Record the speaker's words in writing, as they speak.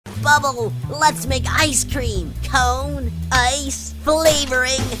Bubble, let's make ice cream. Cone, ice,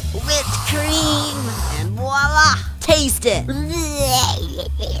 flavoring, whipped cream, and voila! Taste it!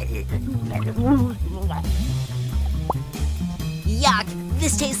 Yuck,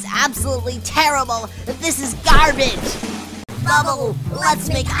 this tastes absolutely terrible. This is garbage. Bubble, let's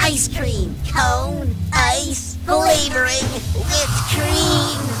make ice cream. Cone, ice, flavoring, whipped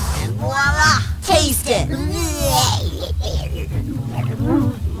cream, and voila! Taste it!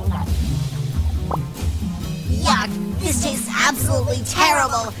 Yuck, this tastes absolutely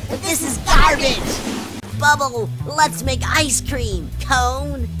terrible. This is garbage. Bubble, let's make ice cream.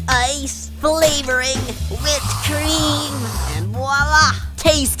 Cone, ice, flavoring, whipped cream, and voila!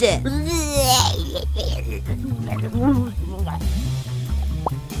 Taste it!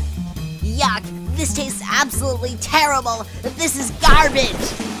 Yuck, this tastes absolutely terrible. This is garbage.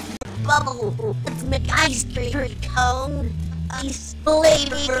 Bubble, let's make ice cream. Cone, ice,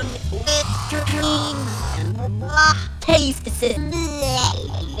 flavoring, whipped cream, and voila! Taste it!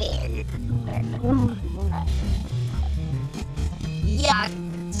 Yuck,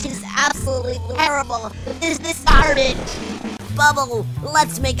 this is absolutely terrible. This is garbage. Bubble,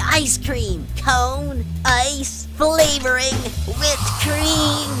 let's make ice cream. Cone, ice, flavoring, whipped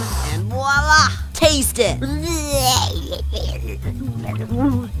cream, and voila! Taste it!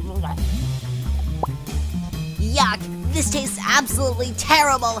 Yuck, this tastes absolutely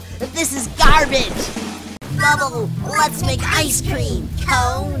terrible. This is garbage. Bubble, let's make ice cream.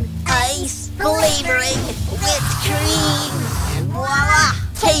 Cone, ice, flavoring, whipped cream, and voila!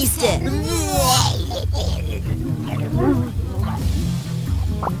 Taste it!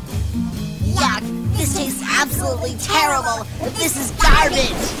 Yuck, this tastes absolutely terrible. This is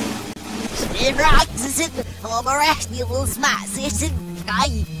garbage.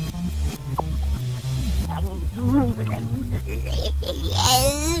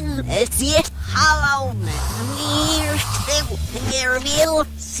 It's it. Hello, mir vill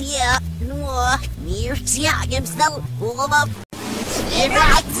se mer himself lova. It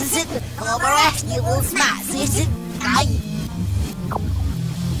kommer att you smash it.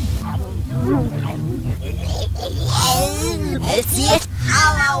 It's it.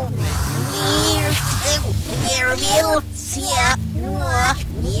 Hello, mir vill se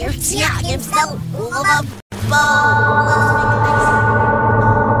mer himself lova.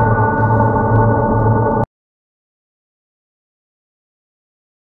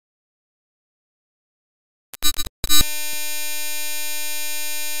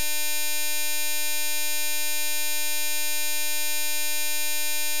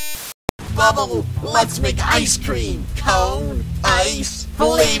 Bubble, let's make ice cream. Cone, ice,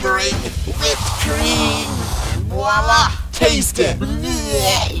 flavoring, whipped cream, and voila! Taste it!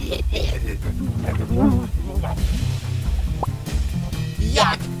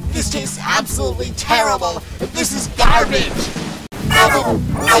 Yuck, this tastes absolutely terrible. This is garbage. Bubble,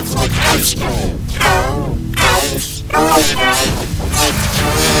 let's make ice cream. Cone, ice, flavoring, whipped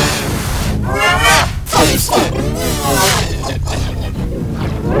cream, voila! Taste it!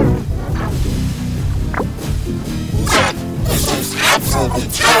 Absolutely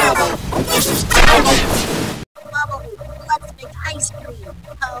terrible! This is garbage! Bubble, let's make ice cream.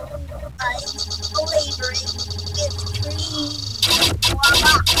 Cone, ice, flavoring, whipped cream,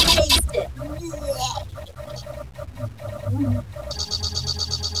 voila! Taste it!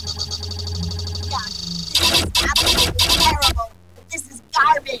 Yuck, this is absolutely terrible! This is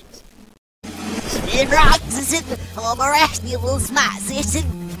garbage! It rocks, is it? You will smash it!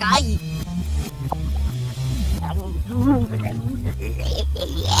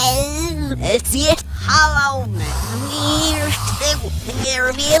 It's it. Hello,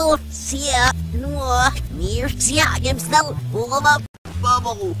 mir vill se mer himself lova.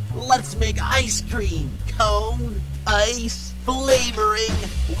 Bubble, let's make ice cream. Cone, ice, flavoring,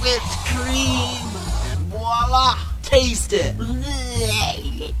 whipped cream, and voila! Taste it.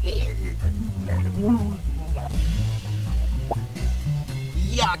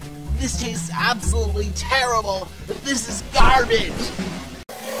 Yuck. This tastes absolutely terrible. This is garbage.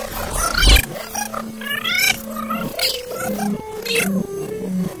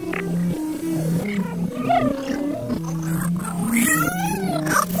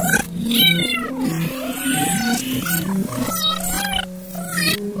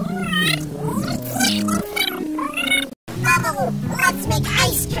 Bubble, let's make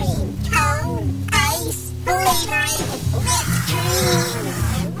ice cream. Cone, ice, flavoring, whipped cream.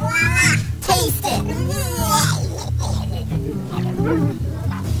 Voila! Taste it!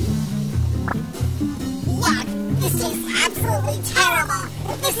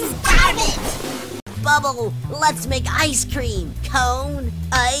 Bubble, let's make ice cream. Cone,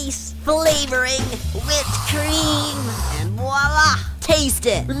 ice, flavoring, whipped cream. And voila, taste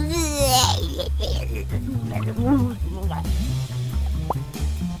it.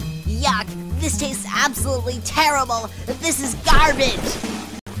 Yuck, this tastes absolutely terrible. This is garbage.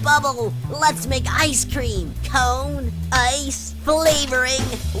 Bubble, let's make ice cream. Cone, ice, flavoring,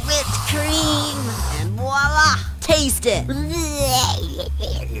 whipped cream. And voila, taste it.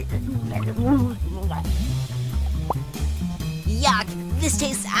 Yuck, this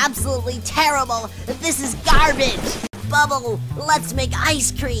tastes absolutely terrible. This is garbage. Bubble, let's make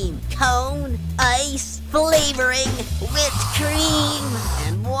ice cream. Cone, ice, flavoring, whipped cream.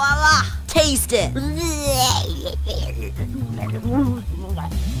 And voila, taste it.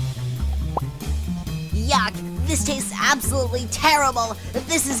 Yuck, this tastes absolutely terrible.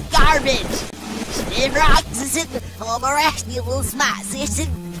 This is garbage.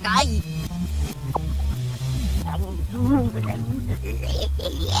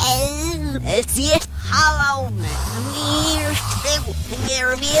 Hallo,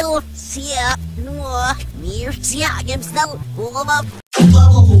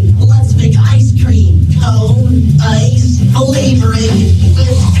 Bubble, let's make ice cream. Cone, ice, flavoring,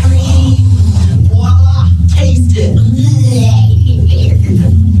 whipped cream. Voila, taste it.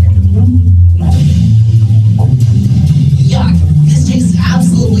 Yuck, this tastes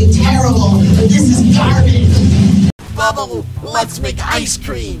absolutely terrible. This is garbage. Bubble, let's make ice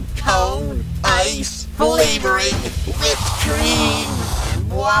cream. Cone, ice, flavoring, whipped cream. And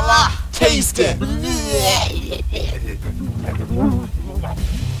voila, taste it.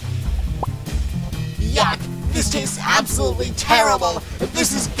 Yuck, this tastes absolutely terrible.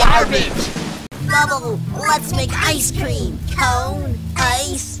 This is garbage. Bubble, let's make ice cream. Cone,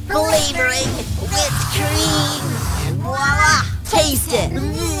 ice, flavoring, whipped cream. And voila, taste it.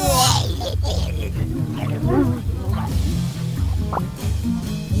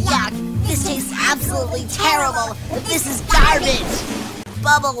 Yuck, this tastes absolutely terrible. This is garbage.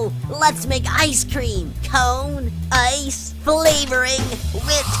 Bubble, let's make ice cream. Cone, ice, flavoring,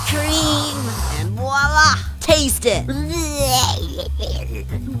 whipped cream. And voila, taste it.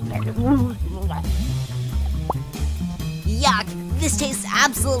 Yuck, this tastes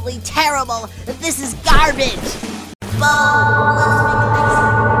absolutely terrible. This is garbage. Bubble,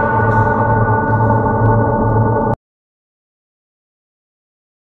 let's make ice cream.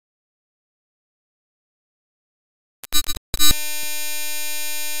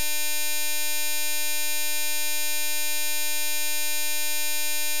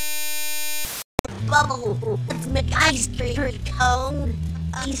 Bubble, let's make ice cream. Cone,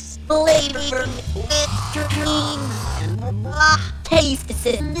 ice, flavoring, whipped cream. And voila, taste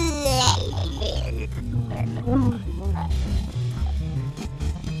it.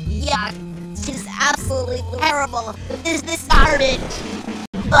 Yuck, this is absolutely terrible. This is garbage.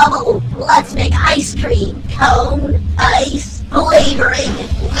 Bubble, let's make ice cream. Cone, ice, flavoring,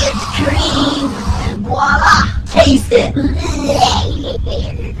 whipped cream. And voila, taste it.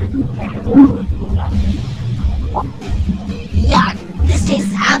 Yuck, this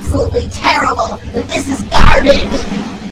tastes absolutely terrible. This is garbage.